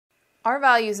Our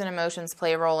values and emotions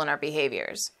play a role in our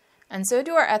behaviors, and so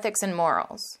do our ethics and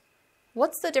morals.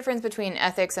 What's the difference between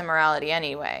ethics and morality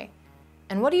anyway?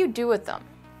 And what do you do with them?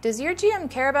 Does your GM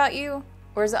care about you,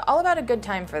 or is it all about a good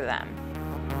time for them?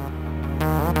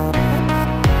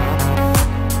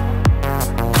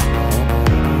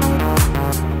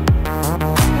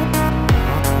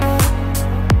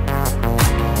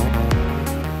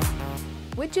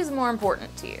 Which is more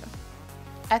important to you?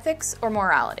 Ethics or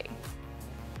morality?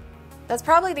 That's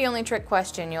probably the only trick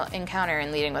question you'll encounter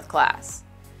in leading with class.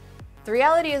 The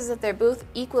reality is that they're both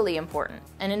equally important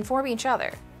and inform each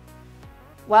other.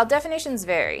 While definitions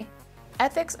vary,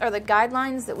 ethics are the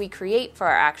guidelines that we create for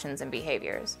our actions and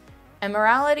behaviors, and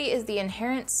morality is the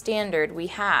inherent standard we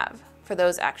have for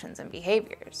those actions and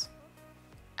behaviors.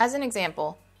 As an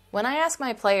example, when I ask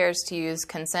my players to use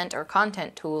consent or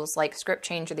content tools like script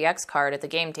change or the X card at the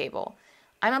game table,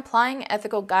 I'm applying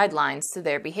ethical guidelines to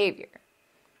their behavior.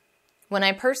 When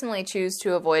I personally choose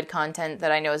to avoid content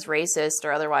that I know is racist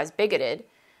or otherwise bigoted,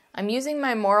 I'm using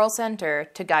my moral center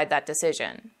to guide that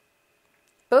decision.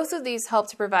 Both of these help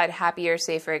to provide happier,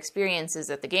 safer experiences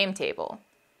at the game table.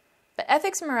 But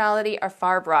ethics and morality are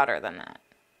far broader than that.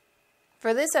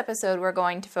 For this episode, we're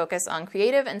going to focus on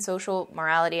creative and social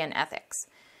morality and ethics,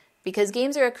 because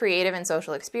games are a creative and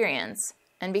social experience,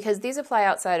 and because these apply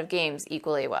outside of games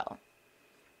equally well.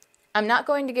 I'm not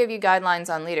going to give you guidelines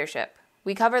on leadership.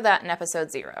 We cover that in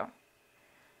episode 0.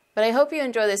 But I hope you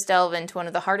enjoy this delve into one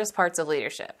of the hardest parts of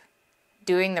leadership,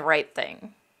 doing the right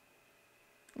thing.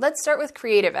 Let's start with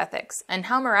creative ethics and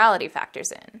how morality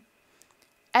factors in.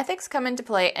 Ethics come into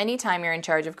play anytime you're in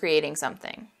charge of creating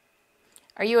something.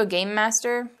 Are you a game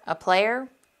master, a player,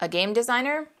 a game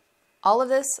designer? All of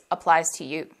this applies to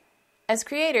you. As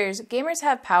creators, gamers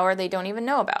have power they don't even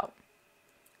know about.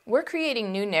 We're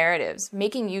creating new narratives,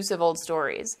 making use of old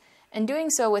stories, and doing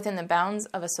so within the bounds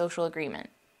of a social agreement.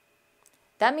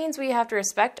 That means we have to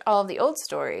respect all of the old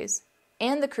stories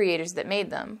and the creators that made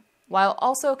them, while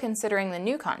also considering the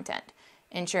new content,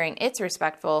 ensuring it's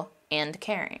respectful and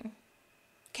caring.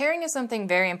 Caring is something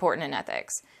very important in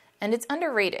ethics, and it's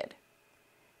underrated.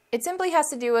 It simply has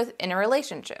to do with in a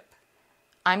relationship.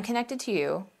 I'm connected to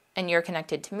you, and you're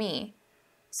connected to me,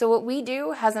 so what we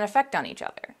do has an effect on each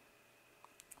other.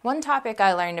 One topic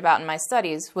I learned about in my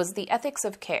studies was the ethics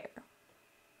of care.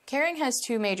 Caring has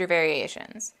 2 major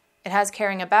variations. It has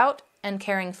caring about and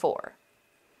caring for.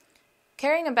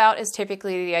 Caring about is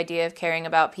typically the idea of caring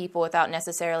about people without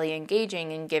necessarily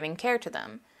engaging in giving care to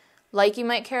them, like you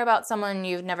might care about someone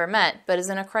you've never met but is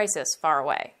in a crisis far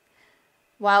away.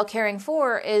 While caring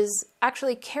for is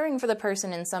actually caring for the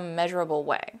person in some measurable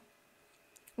way.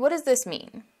 What does this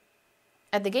mean?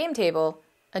 At the game table,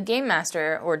 a game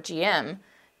master, or GM,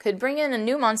 could bring in a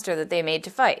new monster that they made to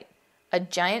fight, a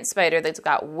giant spider that's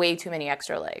got way too many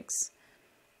extra legs.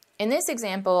 In this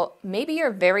example, maybe you're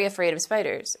very afraid of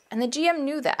spiders, and the GM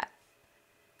knew that.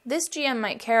 This GM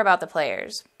might care about the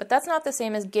players, but that's not the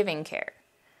same as giving care.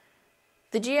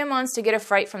 The GM wants to get a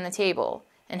fright from the table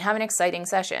and have an exciting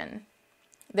session.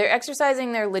 They're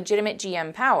exercising their legitimate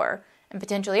GM power, and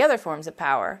potentially other forms of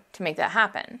power, to make that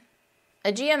happen.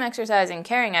 A GM exercising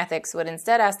caring ethics would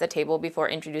instead ask the table before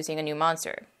introducing a new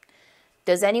monster,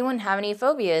 does anyone have any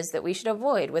phobias that we should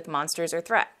avoid with monsters or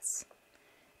threats?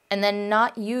 And then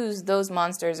not use those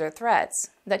monsters or threats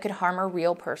that could harm a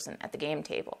real person at the game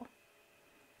table.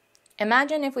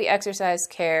 Imagine if we exercised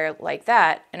care like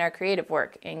that in our creative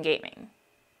work in gaming.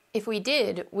 If we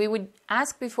did, we would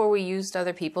ask before we used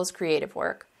other people's creative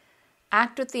work,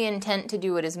 act with the intent to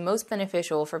do what is most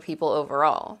beneficial for people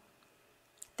overall.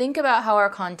 Think about how our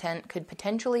content could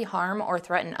potentially harm or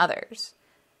threaten others.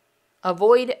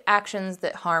 Avoid actions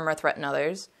that harm or threaten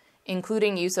others,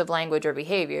 including use of language or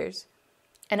behaviors,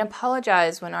 and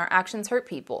apologize when our actions hurt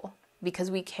people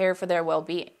because we care for their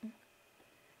well-being.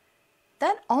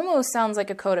 That almost sounds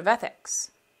like a code of ethics.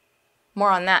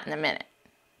 More on that in a minute.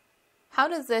 How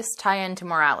does this tie into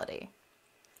morality?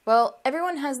 Well,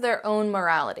 everyone has their own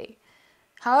morality.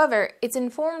 However, it's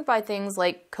informed by things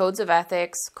like codes of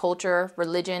ethics, culture,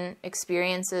 religion,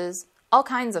 experiences, all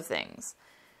kinds of things.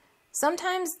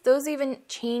 Sometimes those even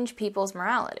change people's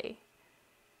morality.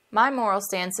 My moral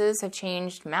stances have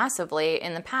changed massively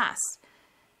in the past,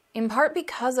 in part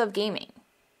because of gaming.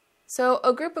 So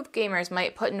a group of gamers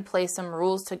might put into place some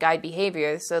rules to guide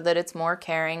behavior so that it's more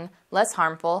caring, less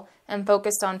harmful, and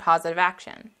focused on positive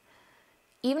action.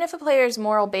 Even if a player's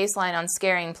moral baseline on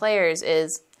scaring players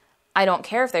is, I don't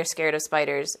care if they're scared of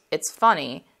spiders, it's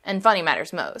funny, and funny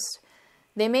matters most,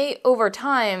 they may, over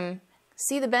time,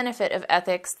 see the benefit of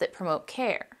ethics that promote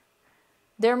care.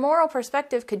 Their moral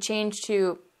perspective could change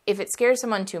to, if it scares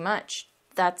someone too much,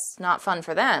 that's not fun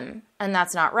for them, and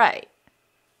that's not right.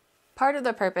 Part of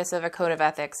the purpose of a code of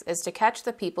ethics is to catch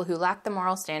the people who lack the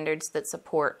moral standards that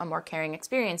support a more caring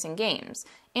experience in games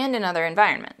and in other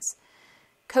environments.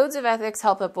 Codes of ethics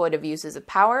help avoid abuses of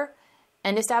power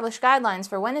and establish guidelines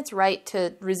for when it's right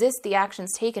to resist the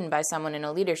actions taken by someone in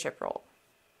a leadership role.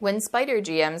 When Spider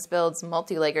GM spills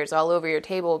multi-leggers all over your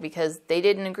table because they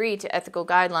didn't agree to ethical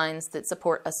guidelines that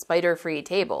support a spider-free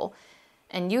table,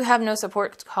 and you have no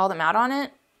support to call them out on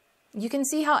it, you can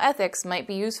see how ethics might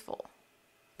be useful.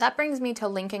 That brings me to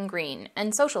Lincoln Green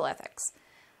and social ethics.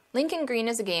 Lincoln Green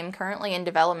is a game currently in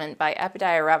development by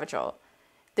Epidia Ravachol.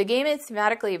 The game is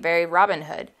thematically very Robin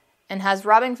Hood, and has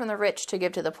robbing from the rich to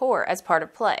give to the poor as part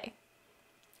of play.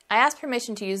 I asked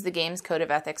permission to use the game's code of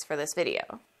ethics for this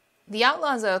video. The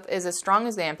Outlaw's Oath is a strong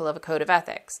example of a code of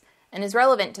ethics, and is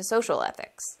relevant to social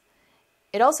ethics.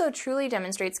 It also truly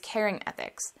demonstrates caring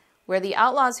ethics, where the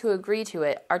outlaws who agree to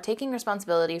it are taking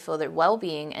responsibility for the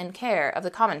well-being and care of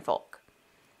the common folk.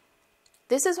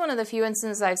 This is one of the few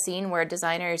instances I've seen where a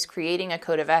designer is creating a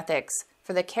code of ethics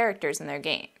for the characters in their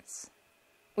games.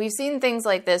 We've seen things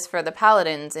like this for the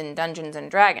paladins in Dungeons &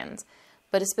 Dragons,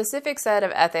 but a specific set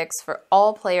of ethics for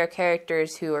all player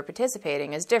characters who are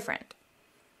participating is different.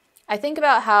 I think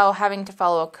about how having to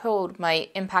follow a code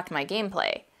might impact my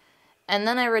gameplay, and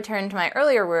then I return to my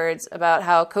earlier words about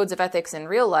how codes of ethics in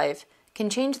real life can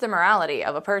change the morality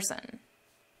of a person.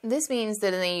 This means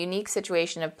that in the unique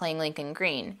situation of playing Lincoln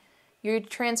Green, you're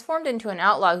transformed into an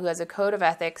outlaw who has a code of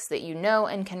ethics that you know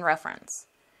and can reference.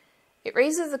 It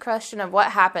raises the question of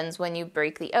what happens when you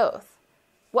break the oath.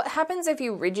 What happens if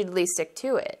you rigidly stick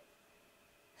to it?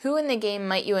 Who in the game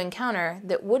might you encounter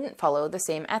that wouldn't follow the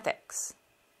same ethics?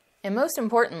 And most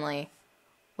importantly,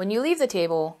 when you leave the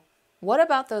table, what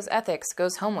about those ethics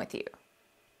goes home with you?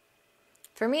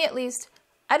 For me at least,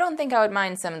 I don't think I would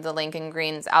mind some of the Lincoln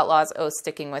Green's Outlaw's Oath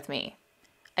sticking with me.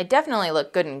 I definitely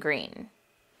look good in green.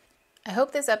 I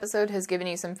hope this episode has given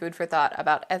you some food for thought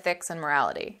about ethics and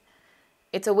morality.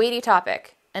 It's a weighty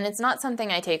topic, and it's not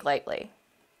something I take lightly.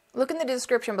 Look in the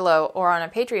description below or on a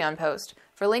Patreon post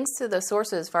for links to the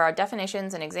sources for our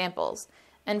definitions and examples,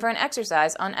 and for an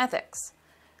exercise on ethics.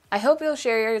 I hope you'll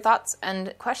share your thoughts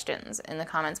and questions in the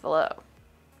comments below.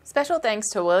 Special thanks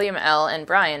to William L. and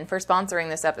Brian for sponsoring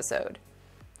this episode.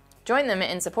 Join them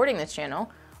in supporting this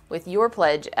channel with your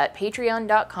pledge at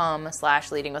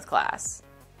patreon.com/leadingwithclass.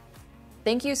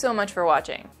 Thank you so much for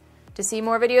watching. To see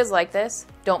more videos like this,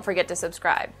 don't forget to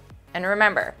subscribe. And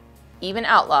remember, even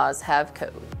outlaws have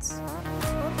codes.